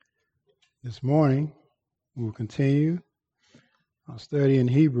This morning, we will continue our study in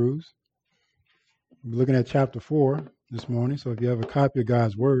Hebrews. We're looking at chapter 4 this morning, so if you have a copy of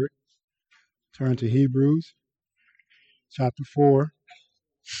God's Word, turn to Hebrews chapter 4.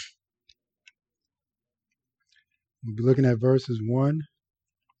 We'll be looking at verses 1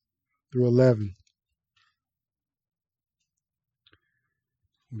 through 11.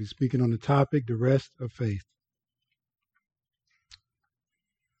 We'll be speaking on the topic, the rest of faith.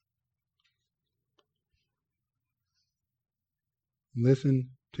 Listen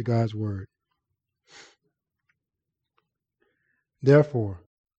to God's Word. Therefore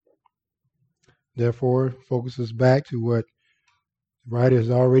focuses back to what the writer has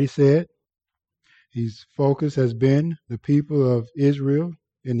already said. His focus has been the people of Israel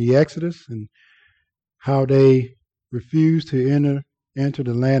in the Exodus and how they refused to enter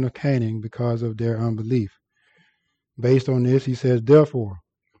the land of Canaan because of their unbelief. Based on this, he says, therefore,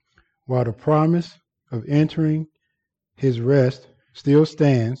 while the promise of entering his rest still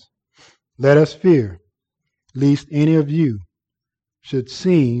stands, let us fear, lest any of you should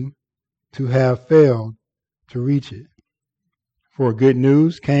seem to have failed to reach it. For good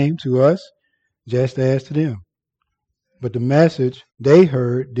news came to us just as to them. But the message they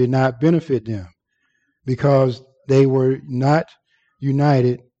heard did not benefit them because they were not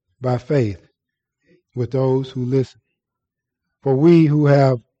united by faith with those who listen. For we who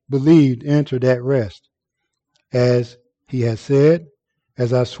have believed enter that rest. As he has said,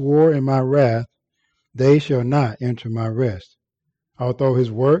 as I swore in my wrath, they shall not enter my rest, although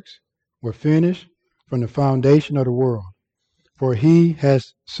his works were finished from the foundation of the world. For he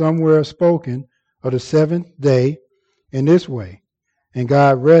has somewhere spoken of the seventh day in this way, and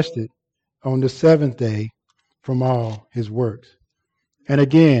God rested on the seventh day from all his works. And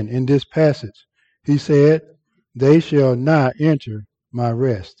again, in this passage, he said, they shall not enter my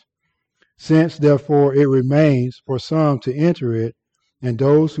rest. Since, therefore, it remains for some to enter it, and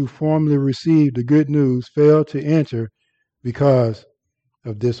those who formerly received the good news failed to enter because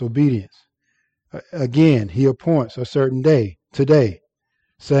of disobedience. Again, he appoints a certain day, today,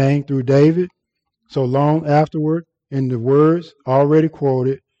 saying through David, so long afterward, in the words already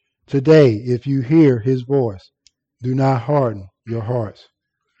quoted, today, if you hear his voice, do not harden your hearts.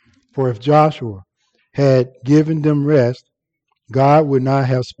 For if Joshua had given them rest, God would not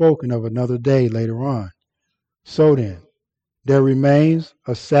have spoken of another day later on. So then, there remains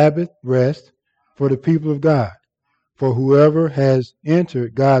a Sabbath rest for the people of God. For whoever has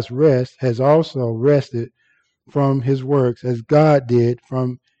entered God's rest has also rested from his works as God did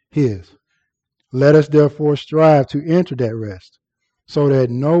from his. Let us therefore strive to enter that rest, so that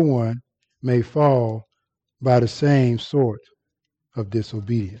no one may fall by the same sort of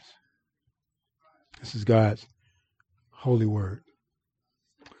disobedience. This is God's holy word.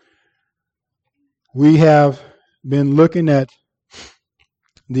 We have been looking at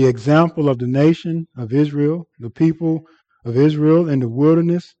the example of the nation of Israel, the people of Israel in the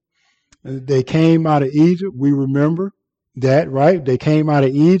wilderness. They came out of Egypt. We remember that, right? They came out of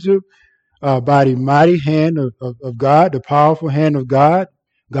Egypt by the mighty hand of God, the powerful hand of God.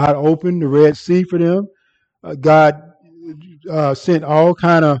 God opened the Red Sea for them. God sent all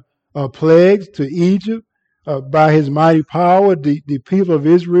kind of plagues to Egypt by his mighty power. The people of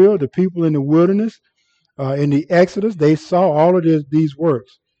Israel, the people in the wilderness, in the Exodus, they saw all of these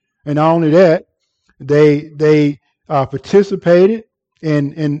works. And not only that, they participated in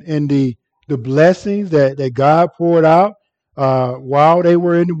the blessings that God poured out while they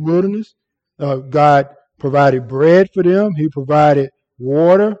were in the wilderness. God provided bread for them. He provided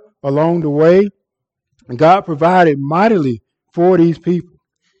water along the way. And God provided mightily for these people.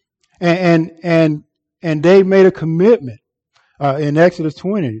 And they made a commitment in Exodus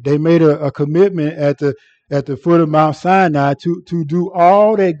 20. They made a commitment at the foot of Mount Sinai to do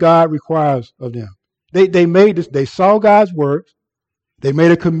all that God requires of them. They made this. They saw God's works. They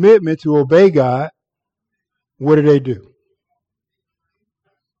made a commitment to obey God. What did they do?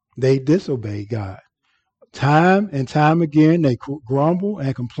 They disobeyed God. Time and time again, they grumbled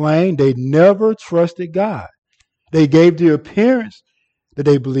and complained. They never trusted God. They gave the appearance that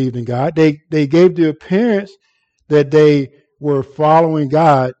they believed in God. They gave the appearance that they were following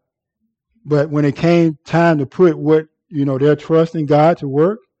God. But when it came time to put their trust in God to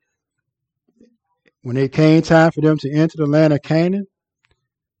work, when it came time for them to enter the land of Canaan,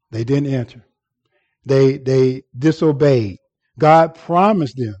 they didn't enter. They disobeyed. God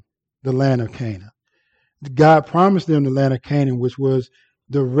promised them the land of Canaan. God promised them the land of Canaan, which was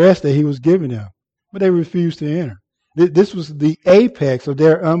the rest that he was giving them. But they refused to enter. This was the apex of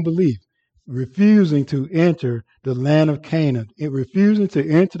their unbelief, refusing to enter the land of Canaan, refusing to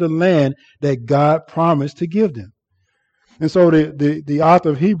enter the land that God promised to give them. And so the author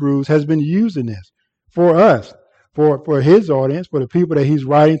of Hebrews has been using this for us, for his audience, for the people that he's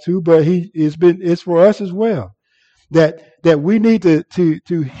writing to, but it's for us as well. That we need to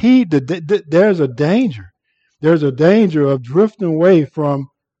heed there's a danger. There's a danger of drifting away from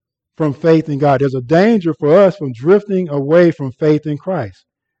faith in God. There's a danger for us from drifting away from faith in Christ.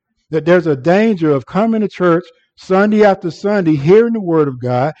 That there's a danger of coming to church Sunday after Sunday, hearing the word of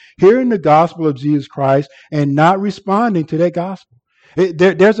God, hearing the gospel of Jesus Christ, and not responding to that gospel.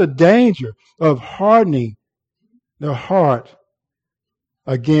 There's a danger of hardening the heart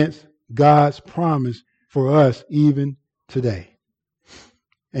against God's promise for us even today.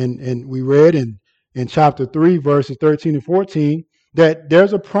 And we read in chapter 3, verses 13 and 14, that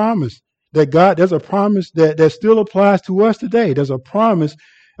there's a promise there's a promise that still applies to us today. There's a promise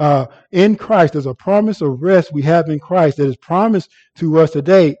in Christ. There's a promise of rest we have in Christ that is promised to us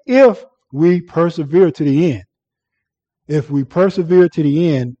today if we persevere to the end. If we persevere to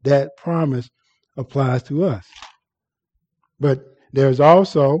the end, that promise applies to us. But there's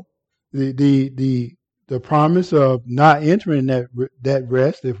also the promise of not entering that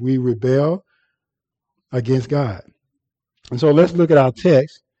rest if we rebel against God. And so let's look at our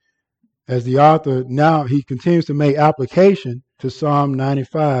text as the author now he continues to make application to Psalm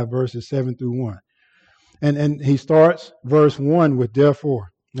 95 verses 7 through 1. And he starts verse 1 with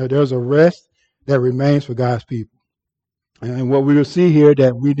therefore. Now there's a rest that remains for God's people. And what we will see here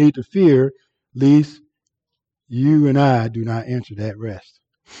that we need to fear lest you and I do not enter that rest.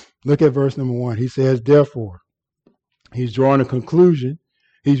 Look at verse number 1. He says, therefore. He's drawing a conclusion.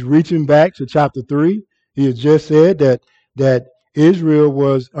 He's reaching back to chapter 3. He has just said that Israel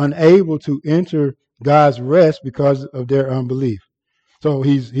was unable to enter God's rest because of their unbelief. So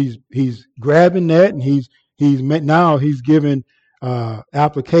he's grabbing that and he's giving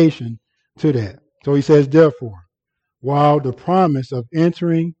application to that. So he says, therefore, while the promise of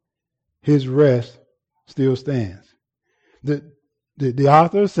entering his rest still stands. The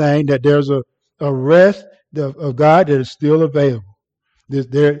author is saying that there's a rest of God that is still available.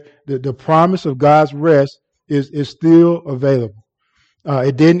 The promise of God's rest is still available.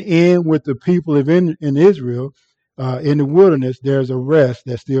 It didn't end with the people in Israel in the wilderness. There's a rest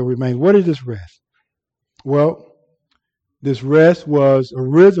that still remains. What is this rest? Well, this rest was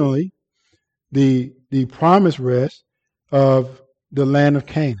originally the promised rest of the land of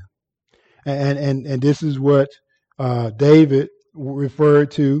Canaan. And this is what David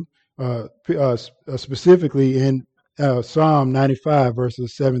referred to specifically in Psalm 95,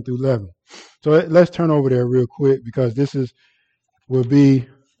 verses 7 through 11. So let's turn over there real quick because this will be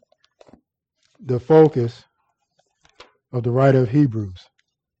the focus of the writer of Hebrews.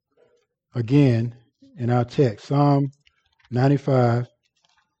 Again, in our text, Psalm 95.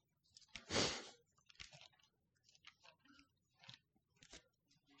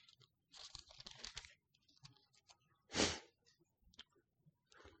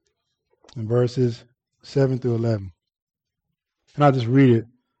 And verses 7 through 11. And I'll just read it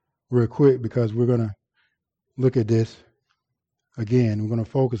real quick because we're going to look at this again. We're going to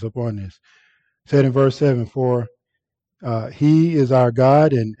focus upon this. It said in verse 7, for he is our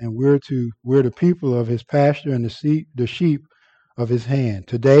God, and we're the people of his pasture and the sheep of his hand.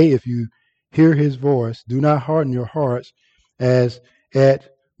 Today, if you hear his voice, do not harden your hearts as at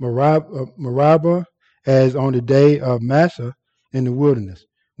Meribah, as on the day of Massah in the wilderness,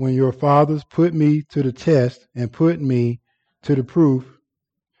 when your fathers put me to the test and put me to the proof,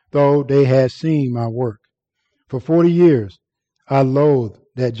 though they had seen my work. For 40 years I loathed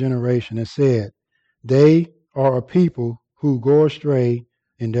that generation and said, they are a people who go astray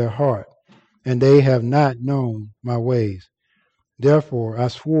in their heart, and they have not known my ways. Therefore I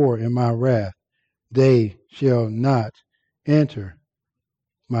swore in my wrath, they shall not enter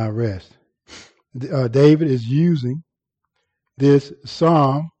my rest. David is using this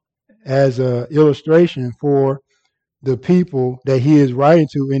psalm as an illustration for the people that he is writing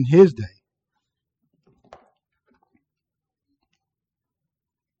to in his day.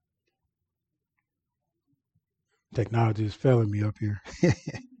 Technology is failing me up here.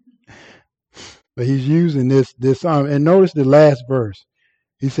 But he's using this psalm. And notice the last verse.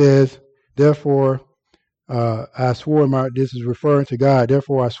 He says, therefore, I swore this is referring to God.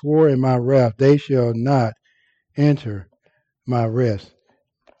 Therefore, I swore in my wrath, they shall not enter my rest.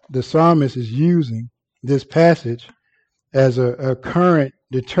 The psalmist is using this passage as a current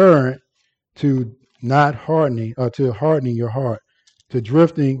deterrent to not hardening or to hardening your heart, to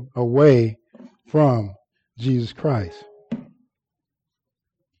drifting away from Jesus Christ.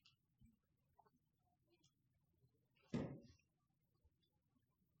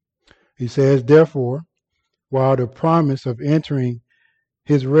 He says, therefore, while the promise of entering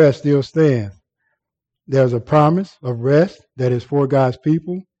his rest still stands. There's a promise of rest that is for God's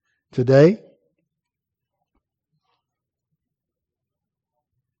people today.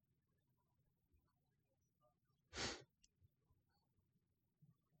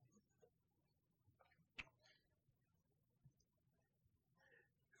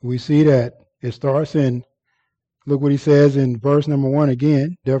 We see that it starts in, look what he says in verse number 1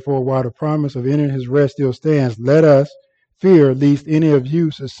 again. Therefore, while the promise of entering his rest still stands, let us fear lest any of you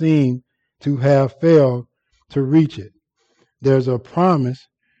should seem to have failed to reach it. There's a promise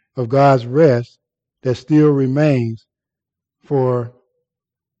of God's rest that still remains for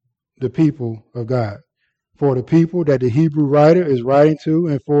the people of God, for the people that the Hebrew writer is writing to,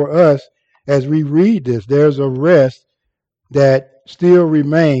 and for us as we read this. There's a rest that still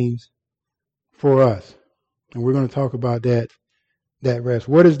remains for us. And we're going to talk about that rest.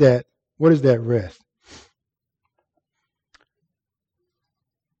 What is that? What is that rest?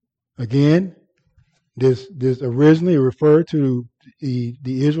 Again, this originally referred to the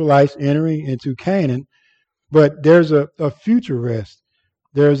Israelites entering into Canaan, but there's a future rest.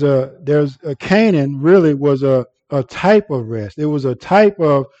 There's a Canaan really was a type of rest. It was a type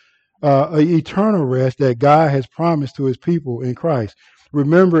of eternal rest that God has promised to his people in Christ.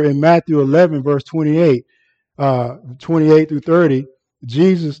 Remember in Matthew 11, verse 28 through 30,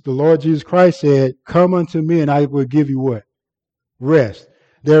 the Lord Jesus Christ said, come unto me and I will give you what? Rest.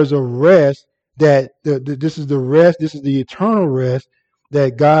 There's a rest that this is the rest, this is the eternal rest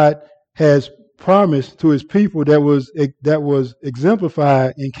that God has promised to his people that was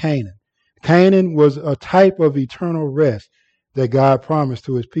exemplified in Canaan. Canaan was a type of eternal rest that God promised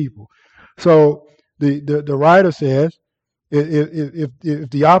to his people. So the writer says, if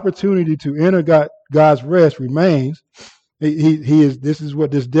the opportunity to enter God's rest remains, this is what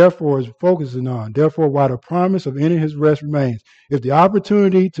this therefore is focusing on. Therefore, while the promise of entering his rest remains, if the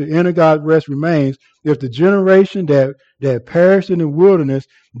opportunity to enter God's rest remains, if the generation that perished in the wilderness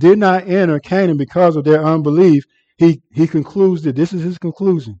did not enter Canaan because of their unbelief, he concludes that this is his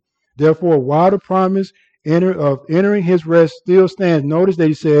conclusion. Therefore, while the promise of entering his rest still stands, notice that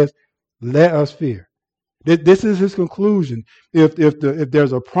he says, let us fear. This is his conclusion. If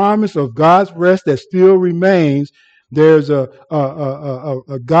there's a promise of God's rest that still remains, there's a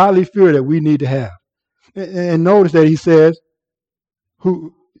godly fear that we need to have. And notice that he says,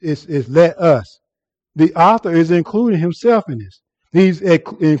 "Who is let us." The author is including himself in this. He's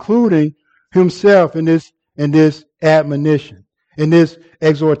including himself in this admonition, in this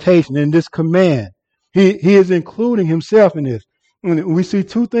exhortation, in this command. He is including himself in this. And we see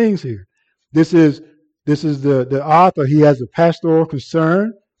two things here. This is the author. He has a pastoral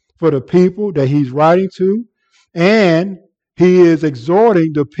concern for the people that he's writing to, and he is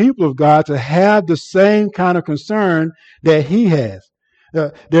exhorting the people of God to have the same kind of concern that he has.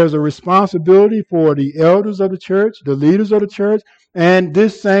 There's a responsibility for the elders of the church, the leaders of the church, and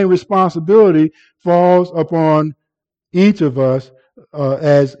this same responsibility falls upon each of us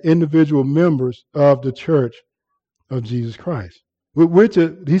as individual members of the church of Jesus Christ.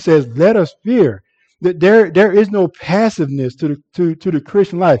 He says, let us fear. That there is no passiveness to the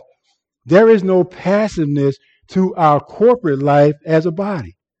Christian life. There is no passiveness to our corporate life as a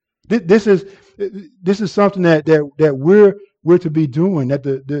body. This is something that we're to be doing.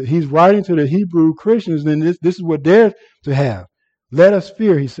 That he's writing to the Hebrew Christians, and this is what they're to have. Let us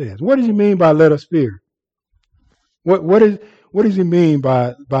fear, he says. What does he mean by let us fear? What does he mean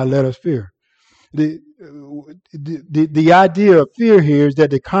by let us fear? The idea of fear here is that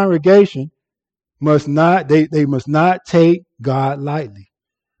the congregation must not take God lightly.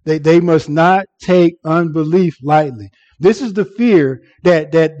 They must not take unbelief lightly. This is the fear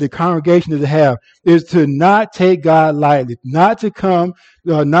that the congregation is to have, is to not take God lightly, not to come,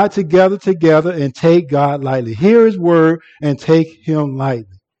 not to gather together and take God lightly. Hear his word and take him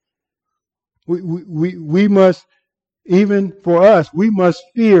lightly. We must, even for us, we must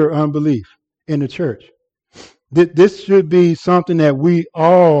fear unbelief in the church. This should be something that we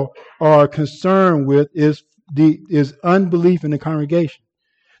all are concerned with, is unbelief in the congregation.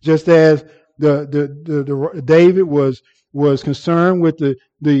 Just as the David was concerned with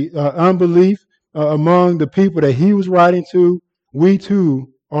the unbelief among the people that he was writing to, we too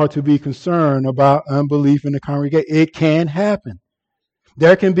are to be concerned about unbelief in the congregation. It can happen.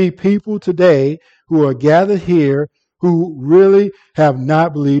 There can be people today who are gathered here who really have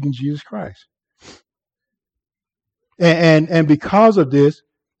not believed in Jesus Christ. And because of this,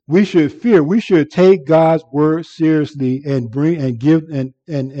 we should fear. We should take God's word seriously and give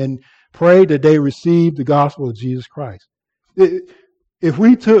and pray that they receive the gospel of Jesus Christ. if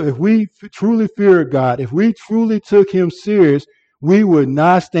we truly feared God, if we truly took him serious, we would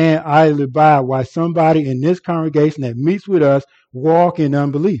not stand idly by while somebody in this congregation that meets with us walk in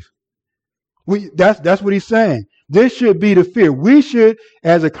unbelief. That's what he's saying. This should be the fear. We should,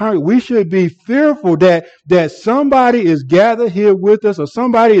 as a congregation, we should be fearful that somebody is gathered here with us or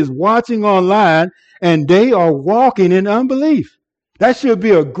somebody is watching online and they are walking in unbelief. That should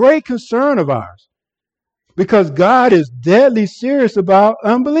be a great concern of ours because God is deadly serious about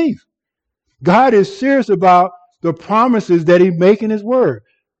unbelief. God is serious about the promises that he makes in his word.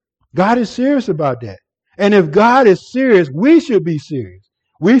 God is serious about that. And if God is serious, we should be serious.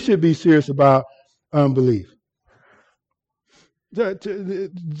 We should be serious about unbelief.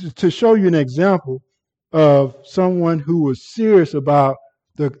 To show you an example of someone who was serious about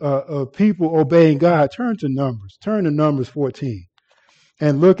the people obeying God, turn to Numbers 14,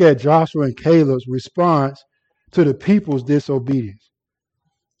 and look at Joshua and Caleb's response to the people's disobedience.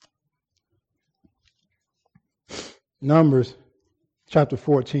 Numbers chapter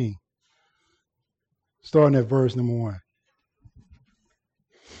 14, starting at verse number 1.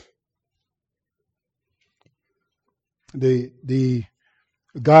 The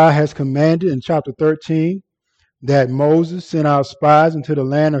God has commanded in chapter 13 that Moses sent out spies into the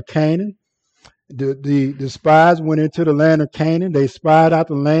land of Canaan. The spies went into the land of Canaan. They spied out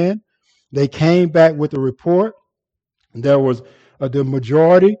the land. They came back with a report. There was the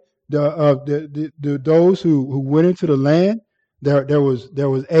majority of those who went into the land. There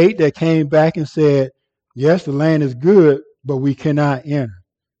was 8 that came back and said, yes, the land is good, but we cannot enter.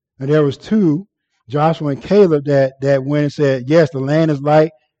 And there was 2, Joshua and Caleb, that went and said, yes, the land is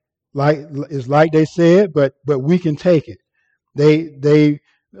like they said, but we can take it. They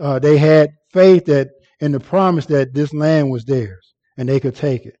had faith that in the promise that this land was theirs and they could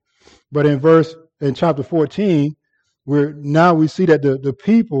take it. But in chapter 14, we see that the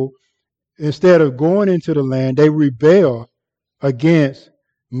people, instead of going into the land, they rebel against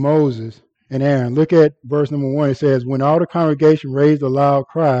Moses and Aaron. Look at verse number 1. It says, when all the congregation raised a loud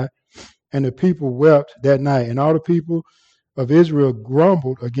cry, and the people wept that night, and all the people of Israel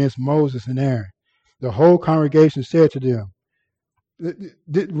grumbled against Moses and Aaron. The whole congregation said to them,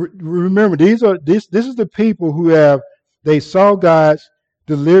 remember, this is the people who they saw God's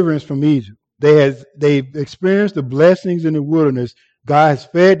deliverance from Egypt. They've experienced the blessings in the wilderness. God has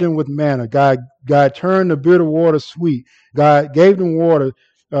fed them with manna. God turned the bitter water sweet. God gave them water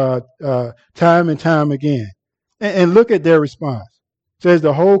time and time again. And look at their response. It says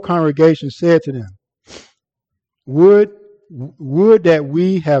the whole congregation said to them, would that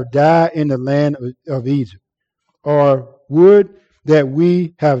we have died in the land of Egypt, or would that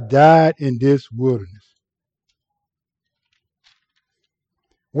we have died in this wilderness.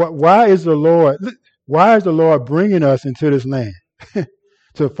 Why is the Lord bringing us into this land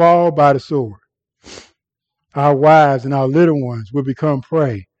to fall by the sword? Our wives and our little ones will become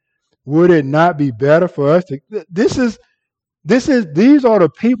prey. Would it not be better for us to? These are the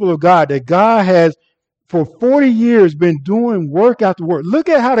people of God that God has for 40 years been doing work after work. Look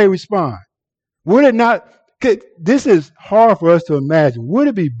at how they respond. Would it not? This is hard for us to imagine. Would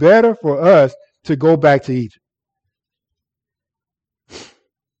it be better for us to go back to Egypt?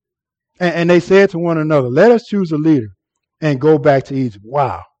 And they said to one another, let us choose a leader and go back to Egypt.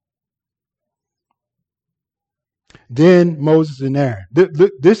 Wow. Then Moses and Aaron.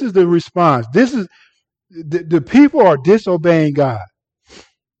 This is the response. This is the people are disobeying God.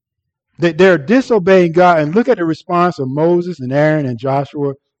 They're disobeying God. And look at the response of Moses and Aaron and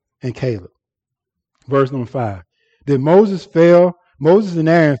Joshua and Caleb. Verse number 5. Then Moses and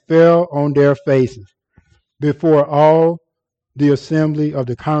Aaron fell on their faces before all the assembly of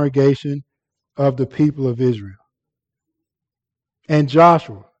the congregation of the people of Israel. And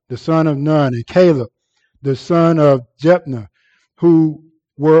Joshua, the son of Nun, and Caleb, the son of Jephunneh, who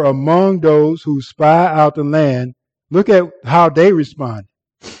were among those who spied out the land, look at how they responded.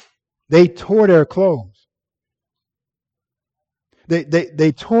 They tore their clothes.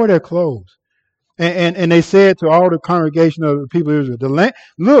 They tore their clothes. And they said to all the congregation of the people of Israel, the land,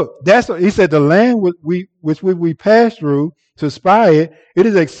 look, he said, the land which we passed through to spy it, it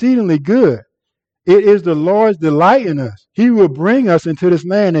is exceedingly good. It is the Lord's delight in us. He will bring us into this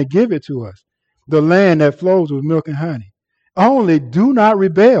land and give it to us, the land that flows with milk and honey. Only do not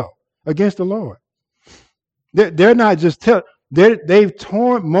rebel against the Lord. They're not just they've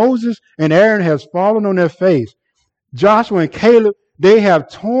torn. Moses and Aaron has fallen on their face. Joshua and Caleb, they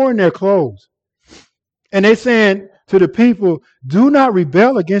have torn their clothes. And they're saying to the people, do not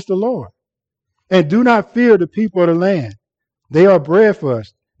rebel against the Lord. And do not fear the people of the land. They are bread for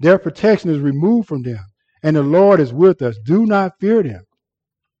us. Their protection is removed from them. And the Lord is with us. Do not fear them.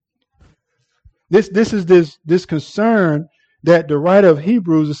 This is this concern that the writer of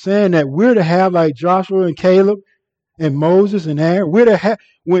Hebrews is saying that we're to have like Joshua and Caleb and Moses and Aaron. We're to have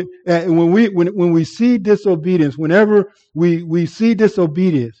when we see disobedience, whenever we see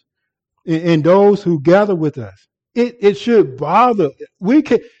disobedience in those who gather with us, it should bother.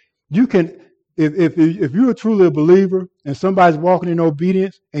 You can if you're truly a believer and somebody's walking in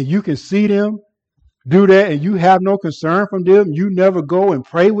obedience and you can see them do that and you have no concern from them, you never go and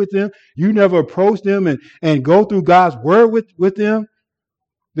pray with them, you never approach them and go through God's word with them,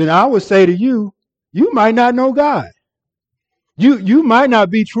 then I would say to you, you might not know God. You might not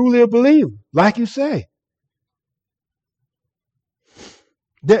be truly a believer, like you say.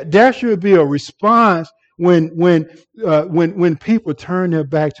 There should be a response when people turn their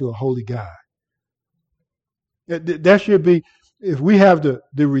back to a holy God. There should be, if we have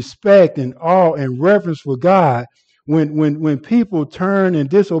the respect and awe and reverence for God, when people turn and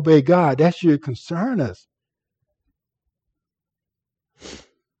disobey God, that should concern us.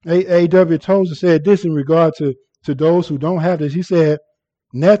 A.W. Tozer said this in regard to those who don't have this. He said,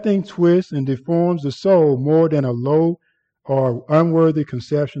 nothing twists and deforms the soul more than a low or unworthy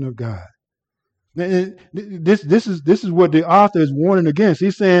conception of God. This is what the author is warning against.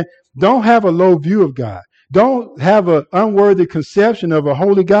 He's saying, don't have a low view of God. Don't have an unworthy conception of a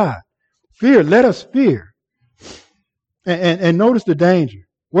holy God. Let us fear. And notice the danger.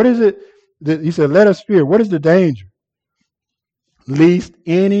 What is it that he said, let us fear? What is the danger? Least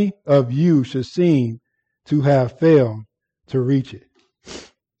any of you should seem to have failed to reach it.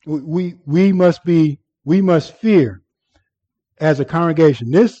 We must fear as a congregation.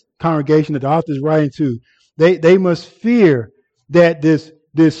 This congregation that the author is writing to, they must fear that this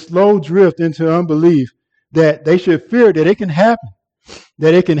slow drift into unbelief, that they should fear that it can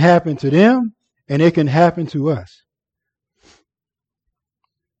happen to them and it can happen to us.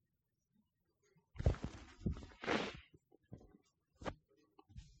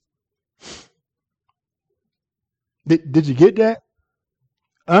 Did you get that?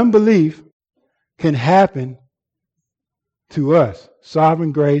 Unbelief can happen to us,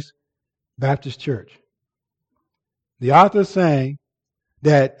 Sovereign Grace Baptist Church. The author is saying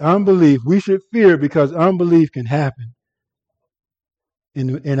that unbelief, we should fear because unbelief can happen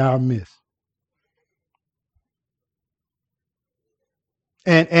in our midst.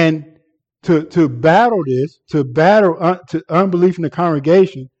 And to battle this, to unbelief in the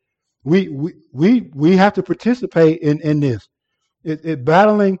congregation, we have to participate in this.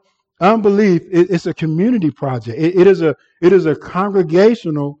 Battling unbelief, it's a community project. It is a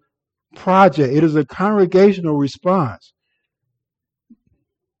congregational project. It is a congregational response.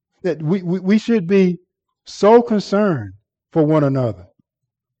 That we should be so concerned for one another.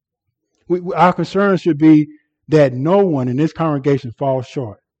 Our concern should be that no one in this congregation falls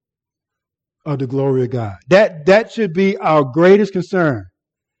short of the glory of God. That should be our greatest concern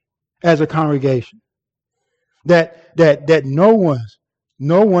as a congregation. That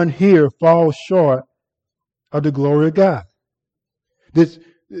no one here falls short of the glory of God. This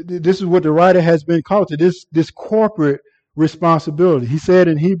is what the writer has been called to, this corporate responsibility. He said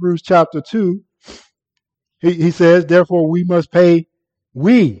in Hebrews chapter 2, he says, therefore we must pay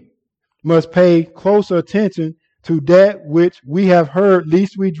closer attention to that which we have heard,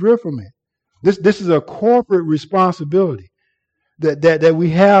 lest we drift from it. This is a corporate responsibility that we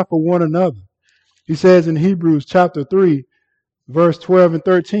have for one another. He says in Hebrews chapter 3, verse 12 and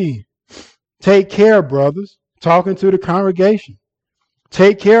 13, take care, brothers, talking to the congregation.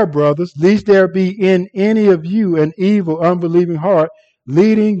 Take care, brothers, lest there be in any of you an evil, unbelieving heart,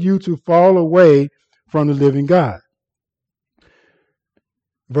 leading you to fall away from the living God.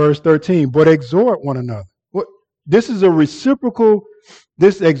 Verse 13, but exhort one another. This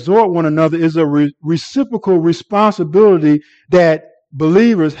exhort one another is a reciprocal responsibility that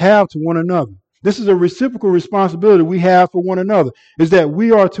believers have to one another. This is a reciprocal responsibility we have for one another, is that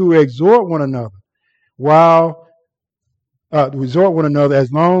we are to exhort one another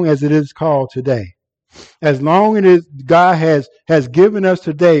as long as it is called today. As long as God has given us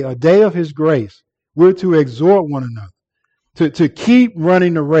today a day of his grace, we're to exhort one another, to keep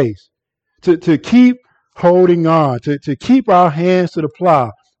running the race, to keep holding on, to keep our hands to the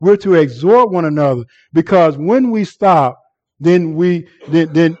plow. We're to exhort one another, because when we stop, then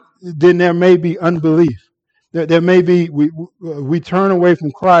there may be unbelief. There may be we turn away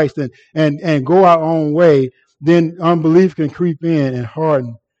from Christ and go our own way. Then unbelief can creep in and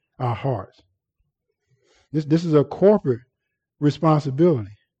harden our hearts. This is a corporate responsibility.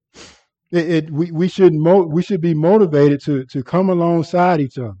 We should be motivated to come alongside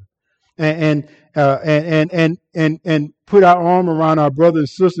each other and put our arm around our brothers and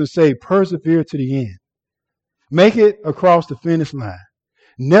sisters and say, persevere to the end. Make it across the finish line.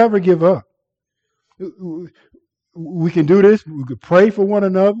 Never give up. We can do this. We could pray for one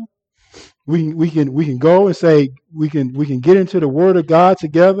another. We can go and say we can get into the Word of God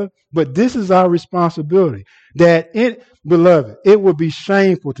together. But this is our responsibility. Beloved, it would be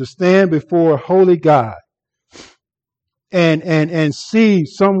shameful to stand before a holy God and see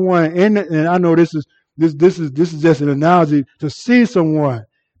someone and I know this is just an analogy, to see someone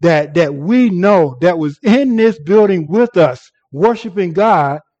that we know that was in this building with us worshiping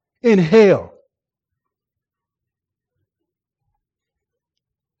God in hell.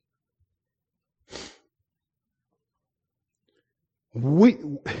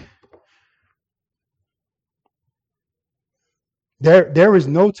 There is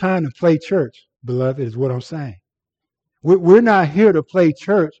no time to play church, beloved, is what I'm saying. We're not here to play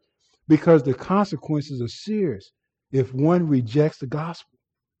church because the consequences are serious if one rejects the gospel.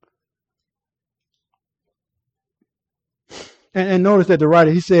 And notice that the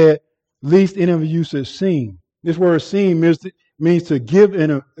writer, he said, least any of you should seem. This word seem means to give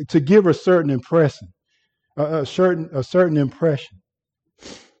a certain impression, a certain impression.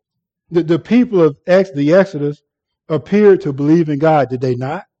 The people of the Exodus appeared to believe in God, did they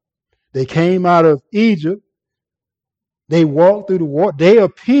not? They came out of Egypt. They walked through the water. They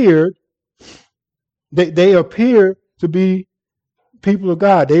appeared to be people of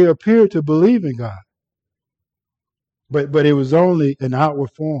God. They appeared to believe in God. But it was only an outward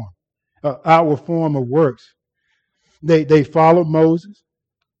form of works. They followed Moses.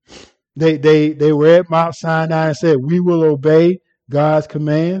 They were at Mount Sinai and said, we will obey God's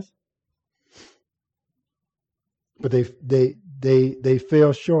commands. But they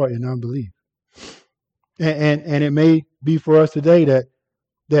fell short in unbelief. And it may be for us today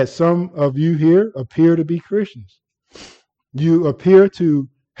that some of you here appear to be Christians. You appear to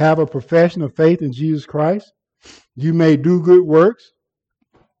have a profession of faith in Jesus Christ. You may do good works.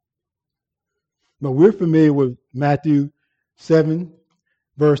 But we're familiar with Matthew 7,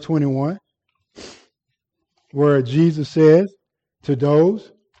 verse 21, where Jesus says to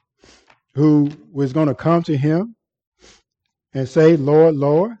those who was going to come to him and say, Lord,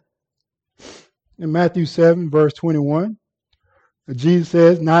 Lord. In Matthew 7, verse 21, Jesus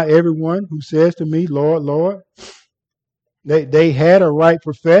says, not everyone who says to me, Lord, Lord. They had a right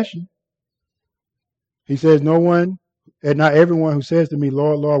profession. He says, no one, and not everyone who says to me,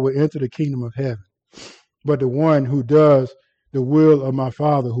 Lord, Lord, will enter the kingdom of heaven, but the one who does the will of my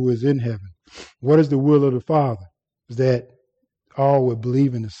Father who is in heaven. What is the will of the Father? Is that all would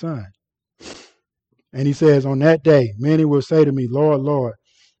believe in the Son. And he says, on that day, many will say to me, Lord, Lord,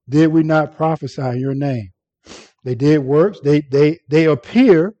 did we not prophesy in your name? They did works. They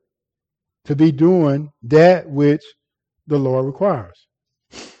appear to be doing that which the Lord requires.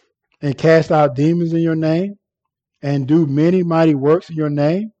 And cast out demons in your name and do many mighty works in your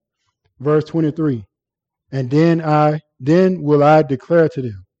name. Verse 23. And then will I declare to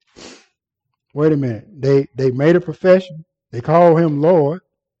them. Wait a minute. They made a profession. They call him Lord.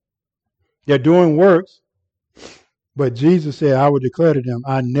 They're doing works. But Jesus said, I will declare to them,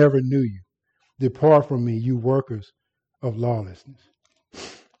 I never knew you. Depart from me, you workers of lawlessness.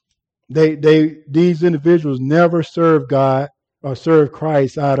 These individuals never served God or served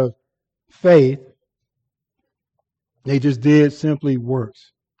Christ out of faith. They just did simply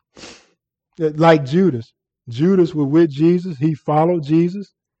works. Like Judas. Judas was with Jesus. He followed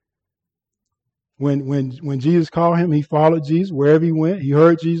Jesus. When Jesus called him, he followed Jesus wherever he went. He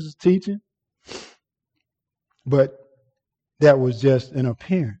heard Jesus teaching. But that was just an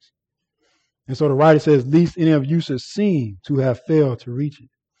appearance. And so the writer says, least any of you should seem to have failed to reach it.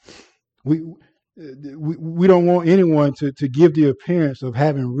 We don't want anyone to give the appearance of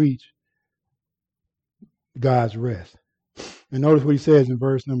having reached God's rest. And notice what he says in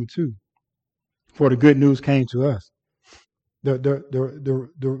verse number 2. For the good news came to us. The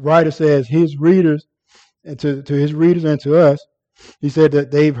writer says his readers, and to his readers and to us, he said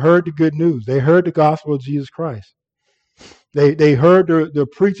that they've heard the good news. They heard the gospel of Jesus Christ. They heard the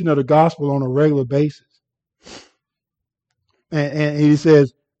preaching of the gospel on a regular basis. And he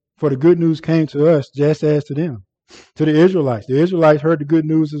says, for the good news came to us just as to them, to the Israelites. The Israelites heard the good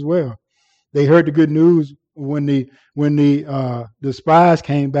news as well. They heard the good news when the spies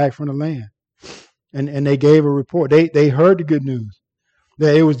came back from the land, and they gave a report. They heard the good news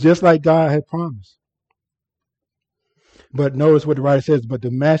that it was just like God had promised. But notice what the writer says, but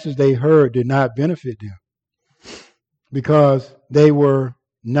the message they heard did not benefit them because they were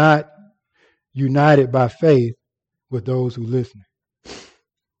not united by faith with those who listened.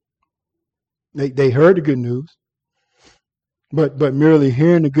 They heard the good news, but merely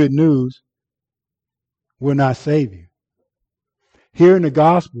hearing the good news will not save you. Hearing the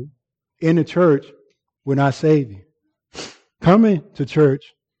gospel in the church will not save you. Coming to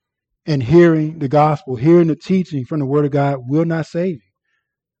church and hearing the gospel, hearing the teaching from the Word of God will not save you.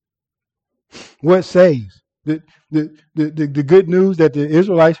 What saves? The good news that the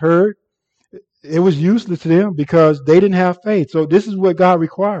Israelites heard, it was useless to them because they didn't have faith. So this is what God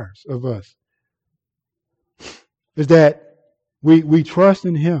requires of us, is that we trust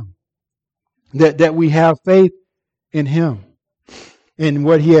in Him, that we have faith in Him, in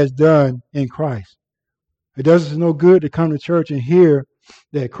what He has done in Christ. It does us no good to come to church and hear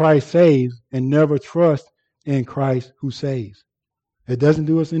that Christ saves and never trust in Christ who saves. It doesn't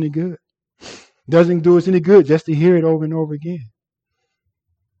do us any good. It doesn't do us any good just to hear it over and over again.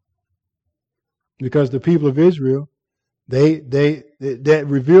 Because the people of Israel, that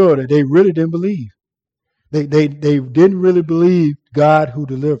revealed that they really didn't believe. They didn't really believe God who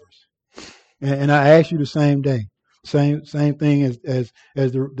delivers. And I ask you the same day, same thing as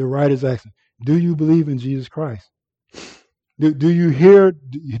the writer's asking. Do you believe in Jesus Christ? Do you hear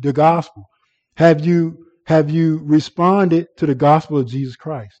the gospel? Have you responded to the gospel of Jesus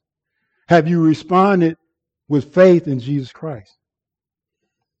Christ? Have you responded with faith in Jesus Christ?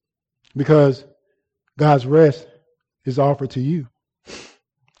 Because God's rest is offered to you.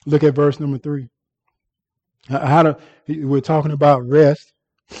 Look at verse number 3. We're talking about rest,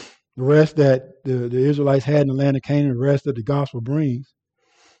 the rest that the Israelites had in the land of Canaan, the rest that the gospel brings.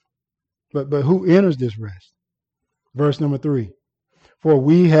 But who enters this rest? Verse number 3. For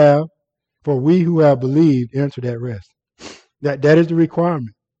we who have believed enter that rest. That is the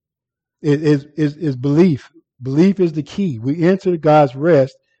requirement. It is belief. Belief is the key. We enter God's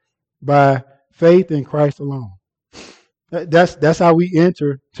rest by faith in Christ alone. That's how we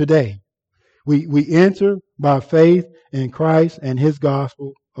enter today. We enter by faith in Christ and His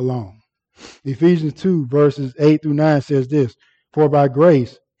gospel alone. Ephesians 2 verses 8 through 9 says this: For by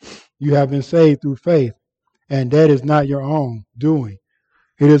grace you have been saved through faith, and that is not your own doing.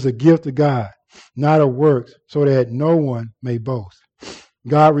 It is a gift of God, not of works, so that no one may boast.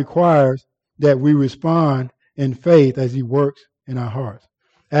 God requires that we respond in faith as He works in our hearts.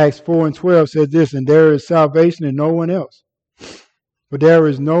 Acts 4:12 says this: And there is salvation in no one else, for there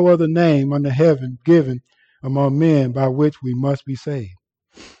is no other name under heaven given among men by which we must be saved.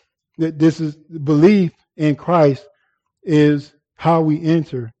 This is belief in Christ is how we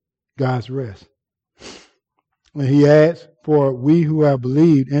enter God's rest. And He adds, for we who have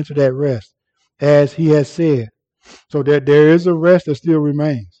believed enter that rest, as He has said. So that there is a rest that still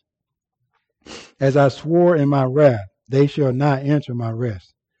remains. As I swore in my wrath, they shall not enter my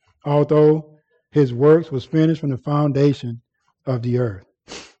rest, although His works was finished from the foundation of the earth.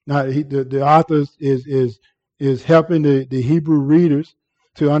 Now, the author is helping the Hebrew readers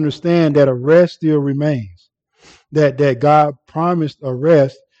to understand that a rest still remains. That God promised a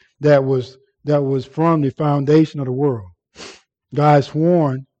rest that was from the foundation of the world. God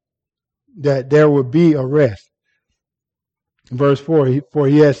sworn that there would be a rest. Verse 4, for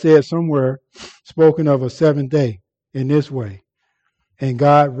He has said somewhere, spoken of a seventh day in this way. And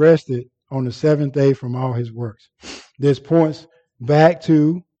God rested on the seventh day from all His works. This points back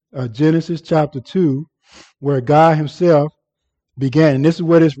to Genesis chapter 2, where God Himself began. And this is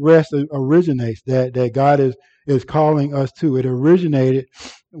where this rest originates, that God is calling us to. It originated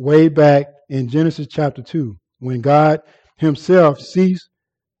way back in Genesis chapter 2, when God Himself ceased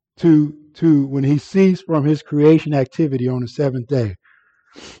when He ceased from His creation activity on the seventh day.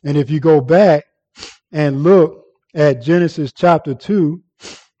 And if you go back and look at Genesis chapter 2,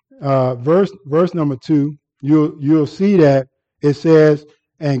 verse number 2, you'll see that it says,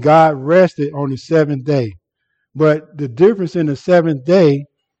 and God rested on the seventh day. But the difference in the seventh day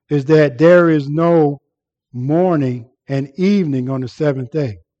is that there is no morning and evening on the seventh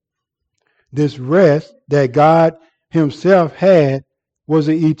day. This rest that God Himself had was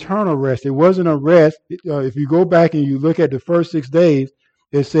an eternal rest. It wasn't a rest. If you go back and you look at the first 6 days,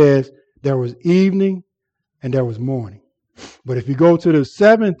 it says there was evening and there was morning. But if you go to the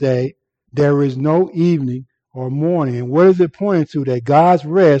seventh day, there is no evening or morning. And what is it pointing to? That God's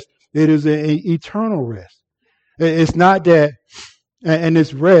rest, it is an eternal rest. It's not that, and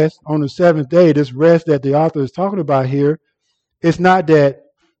this rest on the seventh day, this rest that the author is talking about here, it's not that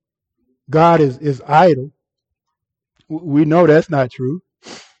God is idle. We know that's not true.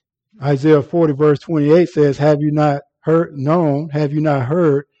 Isaiah 40 verse 28 says, have you not heard,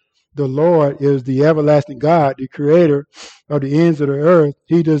 the Lord is the everlasting God, the creator of the ends of the earth.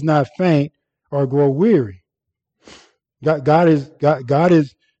 He does not faint or grow weary. God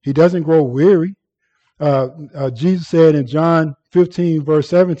is He doesn't grow weary. Jesus said in John 15, verse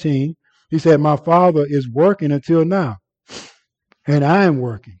 17, he said, my Father is working until now, and I am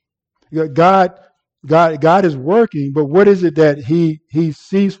working. God is working, but what is it that he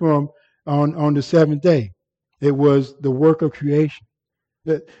ceased from on the seventh day? It was the work of creation.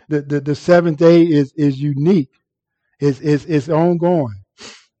 The seventh day is unique. It's ongoing.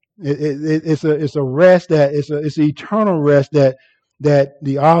 It's a rest that it's an eternal rest that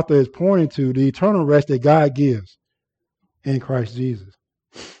the author is pointing to, the eternal rest that God gives in Christ Jesus.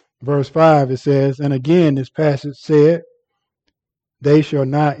 Verse 5, it says, and again this passage said, they shall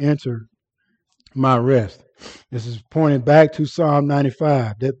not enter my rest. This is pointing back to Psalm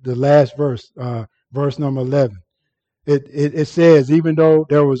 95, the last verse, verse number 11. It says, even though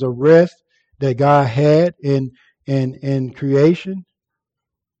there was a rest that God had in creation,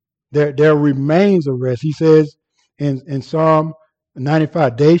 there remains a rest. He says in Psalm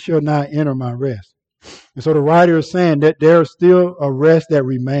 95, they shall not enter my rest. And so the writer is saying that there is still a rest that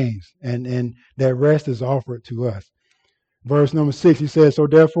remains, and that rest is offered to us. Verse number 6, he says, so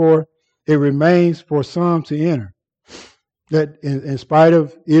therefore it remains for some to enter. That in spite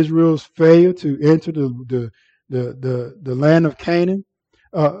of Israel's failure to enter the land of Canaan,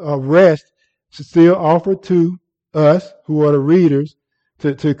 a rest is still offered to us who are the readers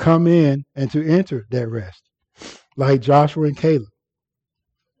to come in and to enter that rest, like Joshua and Caleb.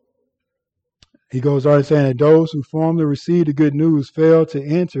 He goes on saying that those who formerly received the good news failed to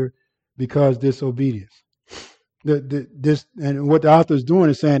enter because disobedience. And what the author is doing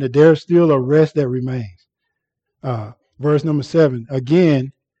is saying that there's still a rest that remains. Verse number 7,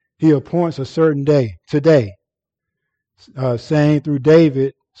 again, he appoints a certain day, today, saying through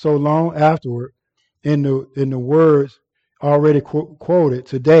David so long afterward in the words already quoted,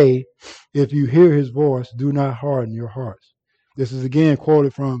 today, if you hear his voice, do not harden your hearts. This is again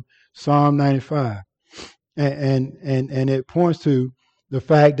quoted from Psalm 95. And it points to the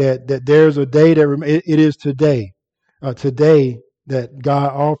fact that there's a day that it is today. Today that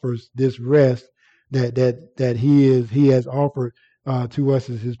God offers this rest that he has offered to us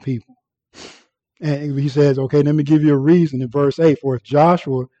as his people. And he says, okay, let me give you a reason in verse 8. For if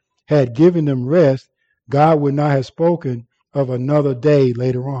Joshua had given them rest, God would not have spoken of another day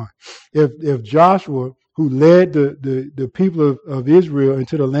later on. If Joshua, who led the people of Israel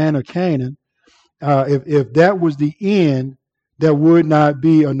into the land of Canaan, if that was the end, there would not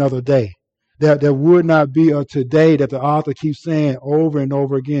be another day. There would not be a today that the author keeps saying over and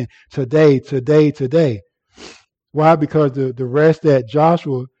over again. Today, today, today. Why? Because the rest that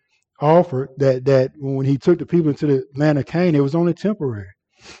Joshua offered, that when he took the people into the land of Canaan, it was only temporary.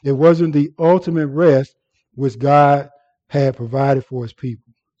 It wasn't the ultimate rest which God had provided for his people.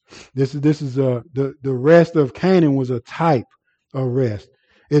 This is the rest of Canaan was a type of rest.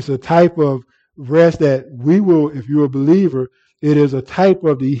 It's a type of rest that we will, if you're a believer, it is a type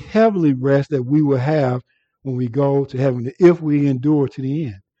of the heavenly rest that we will have when we go to heaven, if we endure to the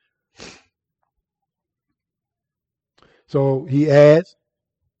end. So he adds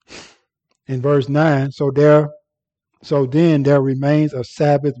in verse 9, so then there remains a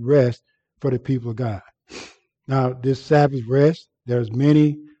Sabbath rest for the people of God. Now, this Sabbath rest, there's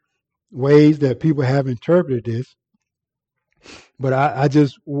many ways that people have interpreted this, but I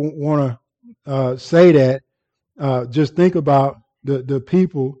just want to say that just think about the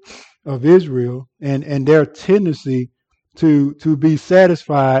people of Israel and their tendency to be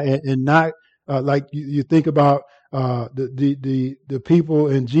satisfied and not like you think about the people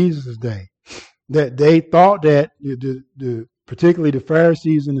in Jesus' day, that they thought that particularly the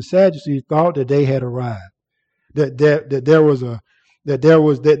Pharisees and the Sadducees thought that they had arrived, that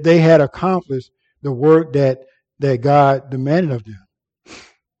they had accomplished the work that God demanded of them.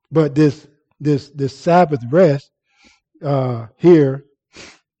 But this Sabbath rest here,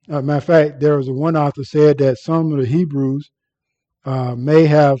 matter of fact, there was one author said that some of the Hebrews may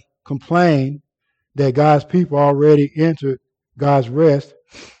have complained that God's people already entered God's rest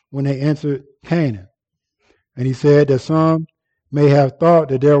when they entered Canaan. And he said that some may have thought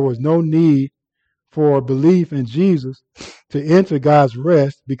that there was no need for belief in Jesus to enter God's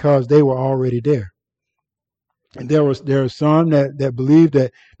rest because they were already there. And there are some that believe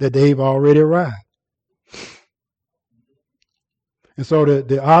that they've already arrived. And so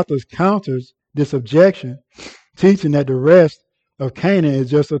the author counters this objection, teaching that the rest of Canaan is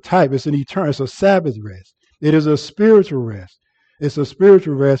just a type. It's an eternal, it's a Sabbath rest. It is a spiritual rest. It's a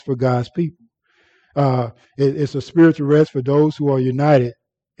spiritual rest for God's people. It's a spiritual rest for those who are united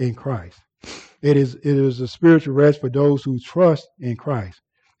in Christ. It is a spiritual rest for those who trust in Christ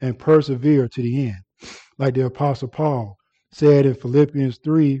and persevere to the end. Like the Apostle Paul said in Philippians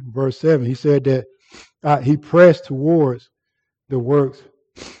 3, verse 7, he said that he pressed towards the works,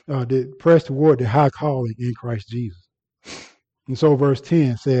 pressed toward the high calling in Christ Jesus. And so verse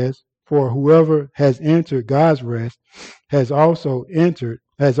 10 says, for whoever has entered God's rest has also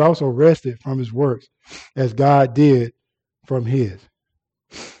rested from his works, as God did from his.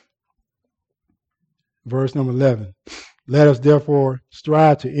 Verse number 11, let us therefore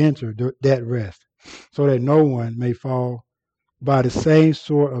strive to enter that rest, so that no one may fall by the same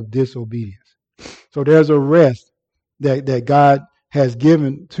sort of disobedience. So there's a rest that God has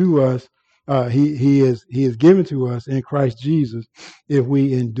given to us. He is given to us in Christ Jesus if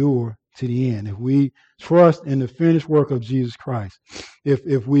we endure to the end, if we trust in the finished work of Jesus Christ,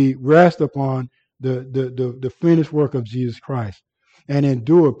 if we rest upon the finished work of Jesus Christ and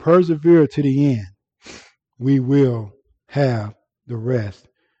endure, persevere to the end, we will have the rest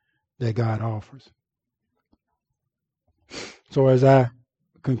that God offers. So as I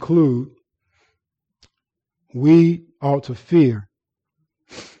conclude, we ought to fear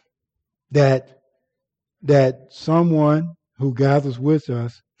that someone who gathers with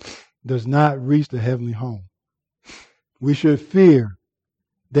us does not reach the heavenly home. We should fear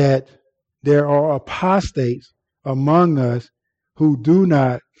that there are apostates among us who do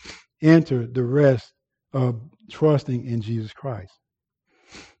not enter the rest of trusting in Jesus Christ.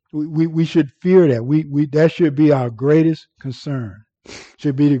 We should fear that. That should be our greatest concern.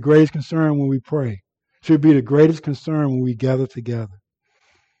 Should be the greatest concern when we pray. Should be the greatest concern when we gather together.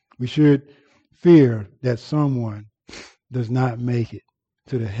 We should fear that someone does not make it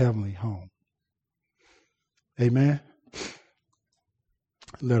to the heavenly home. Amen.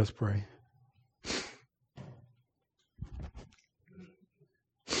 Let us pray.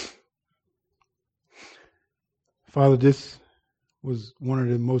 Father, this was one of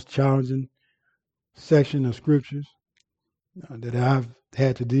the most challenging sections of scriptures that I've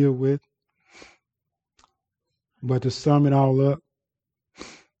had to deal with. But to sum it all up,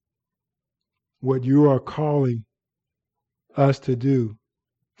 what you are calling us to do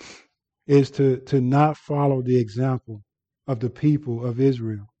is to not follow the example of the people of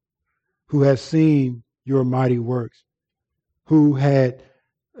Israel who has seen your mighty works, who had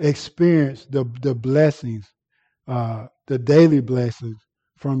experienced the blessings, the daily blessings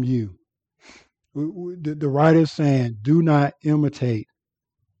from you. The writer is saying, do not imitate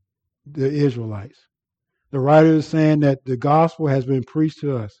the Israelites. The writer is saying that the gospel has been preached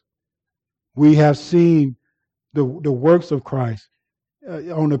to us. We have seen the works of Christ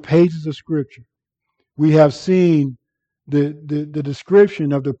on the pages of Scripture. We have seen the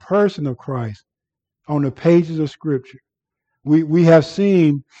description of the person of Christ on the pages of Scripture. We have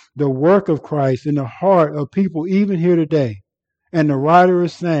seen the work of Christ in the heart of people even here today. And the writer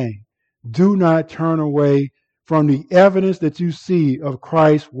is saying, do not turn away from the evidence that you see of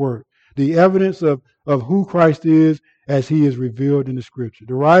Christ's work, the evidence of who Christ is as he is revealed in the Scripture.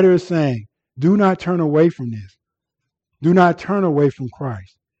 The writer is saying, do not turn away from this. Do not turn away from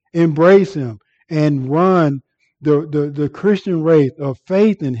Christ. Embrace him and run the Christian race of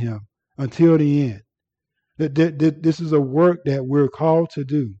faith in him until the end. This is a work that we're called to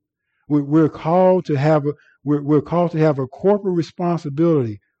do. We're called to have a corporate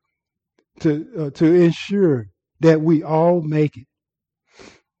responsibility to ensure that we all make it.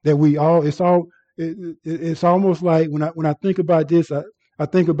 That we all it's almost like when I think about this, I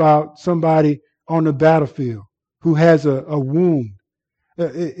think about somebody on the battlefield who has a wound.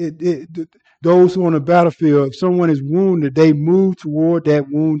 Those who are on the battlefield, if someone is wounded, they move toward that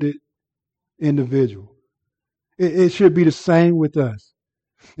wounded individual. It should be the same with us.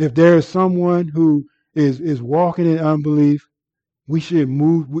 If there is someone who is walking in unbelief, we should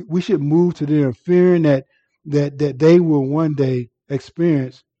move. We should move to them, fearing that they will one day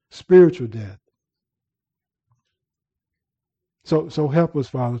experience spiritual death. So help us,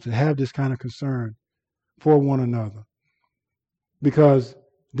 Father, to have this kind of concern for one another, because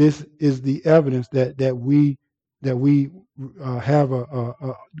this is the evidence that we have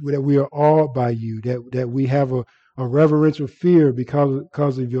that we are awed by you, that we have a reverential fear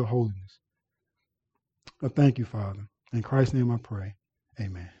because of your holiness. Thank you, Father. In Christ's name I pray.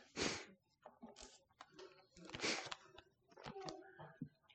 Amen.